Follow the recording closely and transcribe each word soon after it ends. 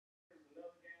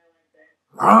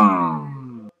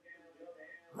Am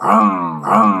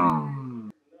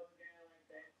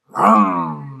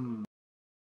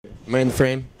I in the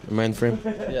frame? Am I in the frame?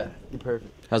 Yeah, you're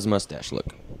perfect. How's the mustache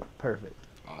look? Perfect.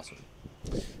 Awesome.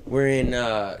 We're in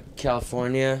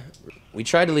California. We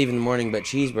tried to leave in the morning, but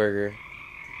Cheeseburger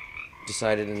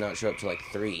decided to not show up till like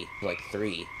 3.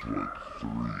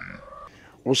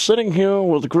 We're sitting here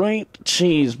with Great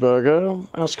Cheeseburger.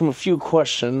 Ask him a few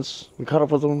questions. We caught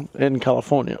up with him in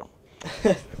California.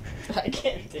 I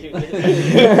can't do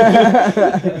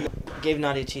this. Gave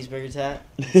Naughty a cheeseburger tat.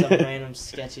 Some random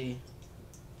sketchy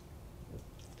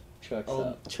Truck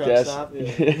old stop. truck Yes. stop.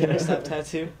 Truck stop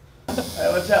tattoo.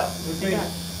 Hey, watch out.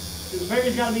 This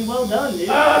burger's gotta be well done, dude.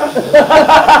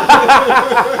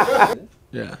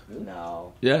 Yeah.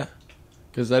 No. Yeah.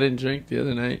 Because I didn't drink the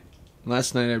other night.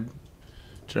 Last night I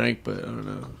drank, but I don't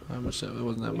know how much that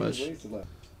wasn't that much.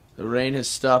 The rain has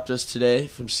stopped us today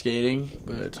from skating,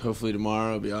 but hopefully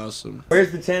tomorrow will be awesome. Where's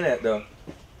the tent at, though?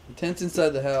 The tent's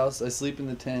inside the house. I sleep in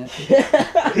the tent.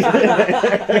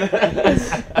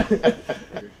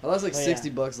 I lost like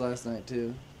 $60 last night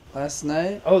too. Last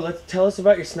night? Oh, tell us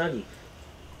about your Snuggie.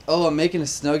 Oh, I'm making a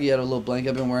Snuggie out of a little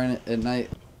blanket. I've been wearing it at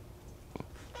night.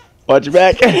 Watch your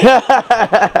back.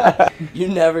 You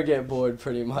never get bored,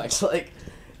 pretty much. Like,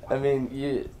 I mean,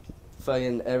 you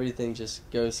fucking everything just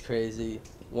goes crazy.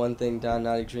 One thing down,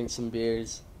 now you drink some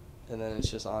beers, and then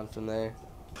it's just on from there.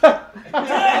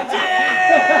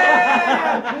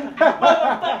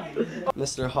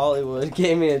 Mr. Hollywood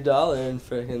gave me $1 and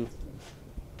frickin'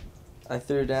 I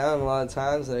threw down a lot of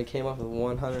times and I came up with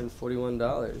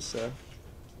 $141. So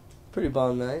pretty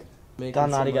bomb night.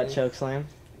 Don Naughty got chokeslammed.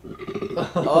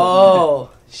 Oh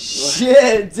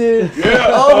shit, dude! Yeah.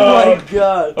 Oh my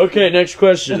god. Okay, next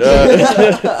question.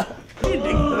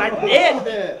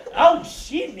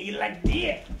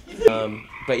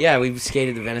 But yeah, we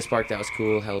skated the Venice Park. That was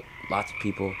cool. Helped lots of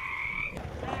people.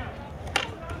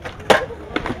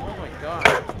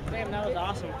 Damn, that was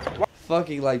awesome.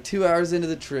 Fucking like 2 hours into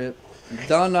the trip,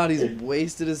 Don Naughty's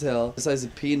wasted as hell. Decides to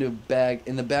pee into a bag,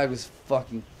 and the bag was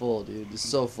fucking full, dude. Just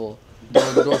so full.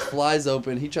 The door flies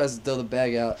open. He tries to throw the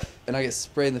bag out, and I get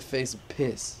sprayed in the face with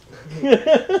piss.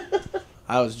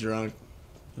 I was drunk.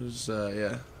 It was,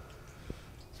 yeah.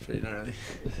 It's pretty gnarly.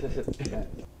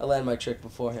 I landed my trick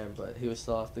beforehand, but he was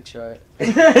still off the chart.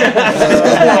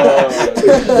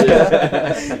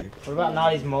 What about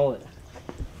Naughty's mullet?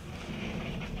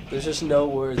 There's just no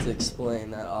words to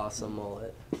explain that awesome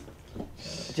mullet.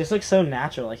 It just looks so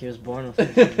natural, like he was born with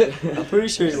it. I'm pretty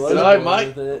sure he was Hi, born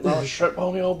Mike. with Oh, shut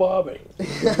homie old Bobby.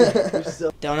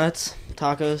 Donuts,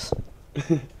 tacos,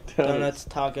 donuts,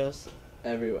 tacos,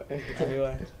 Everywhere.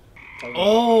 everywhere.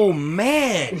 Oh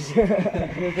man!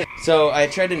 So I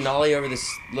tried to nollie over this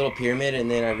little pyramid,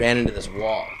 and then I ran into this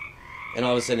wall, and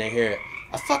all of a sudden I hear,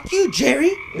 "Fuck you,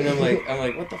 Jerry!" And I'm like,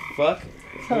 what the fuck?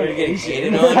 We're getting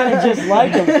shaded on Just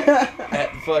like him.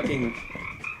 at fucking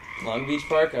Long Beach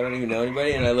Park. I don't even know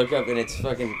anybody, and I look up and it's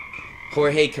fucking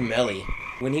Jorge Camelli.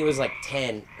 When he was like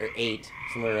 10 or 8,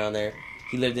 somewhere around there,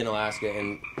 he lived in Alaska,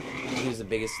 and he was the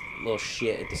biggest little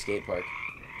shit at the skate park.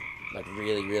 Like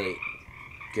really, really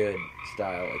good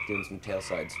style, like doing some tail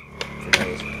sides for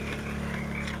days.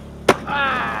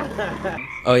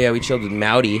 Oh yeah, we chilled with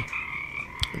Mowdy,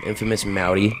 infamous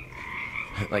Mowdy.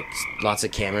 Like lots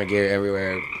of camera gear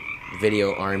everywhere,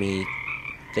 Video Army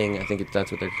thing. I think that's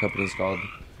what their company's called.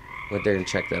 Went there and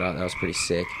checked that out. That was pretty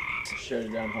sick.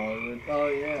 Shredded down Hollywood. Oh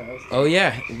yeah. Oh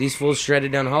yeah, these fools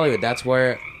shredded down Hollywood. That's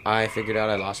where I figured out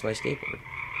I lost my skateboard.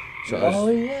 So I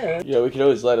was, yeah. Yeah, we could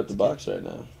always light up the box right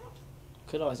now.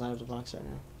 Could always line up the box right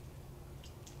now.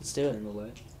 Let's do it.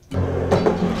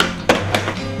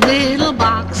 Little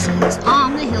boxes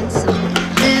on the hillside.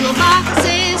 Little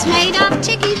boxes made of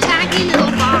ticky-tacky.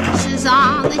 Little boxes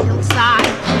on the hillside.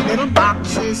 Little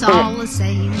boxes all the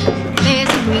same. There's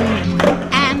a green one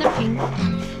and a pink one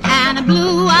and a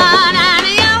blue one and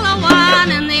a yellow one,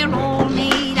 and they're all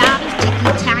made out of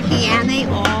ticky-tacky, and they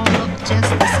all look just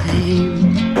the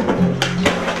same.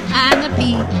 And the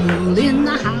people in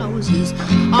the houses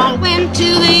all went to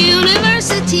the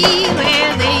university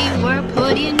where they were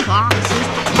put in boxes,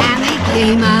 and they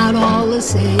came out all the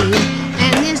same.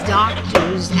 And there's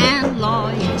doctors and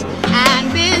lawyers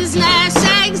and business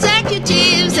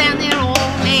executives, and they're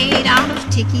all made out of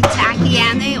ticky-tacky,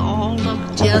 and they all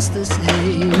look just the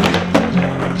same.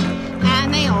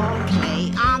 And they all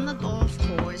play on the golf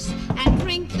course and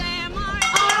drink their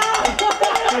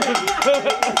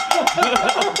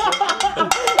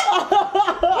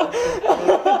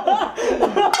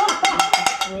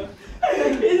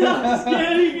He's not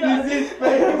scared, guys.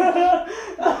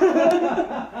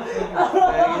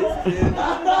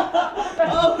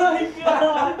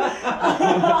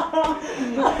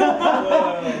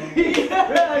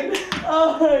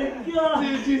 my god!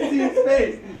 Did you see his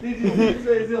face? Did you see his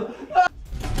face? He'll-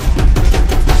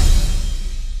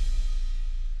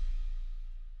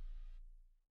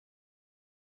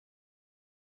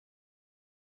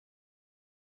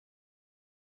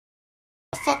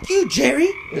 Fuck you, Jerry.